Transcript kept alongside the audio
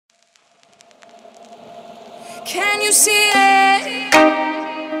Can you see it?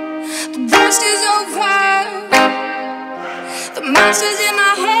 The worst is over. The monsters in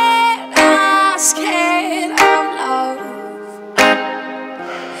my head are scared of love.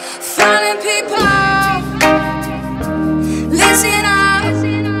 Finding people, listen up.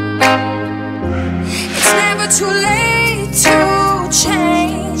 It's never too late to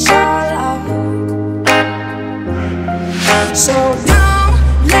change your love. So don't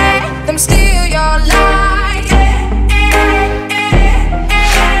let them steal your life.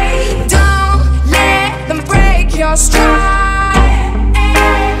 Don't let them break your stride.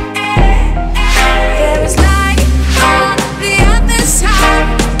 There is light on the other side.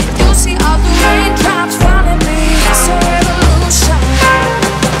 You'll see all the raindrops falling me. It's a revolution.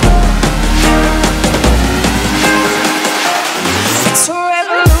 It's a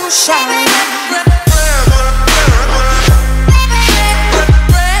revolution.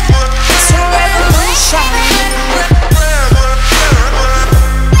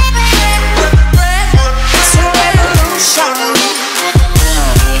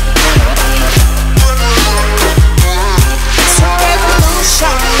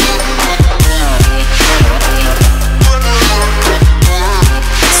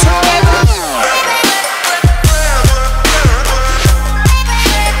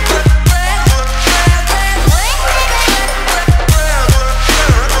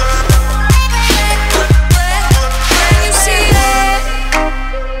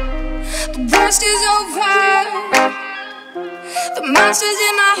 Is over. The monsters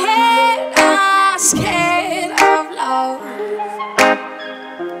in my head are scared of love.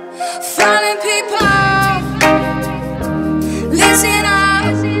 Falling people, listen up.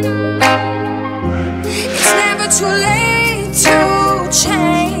 It's never too late to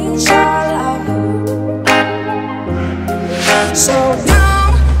change your love. So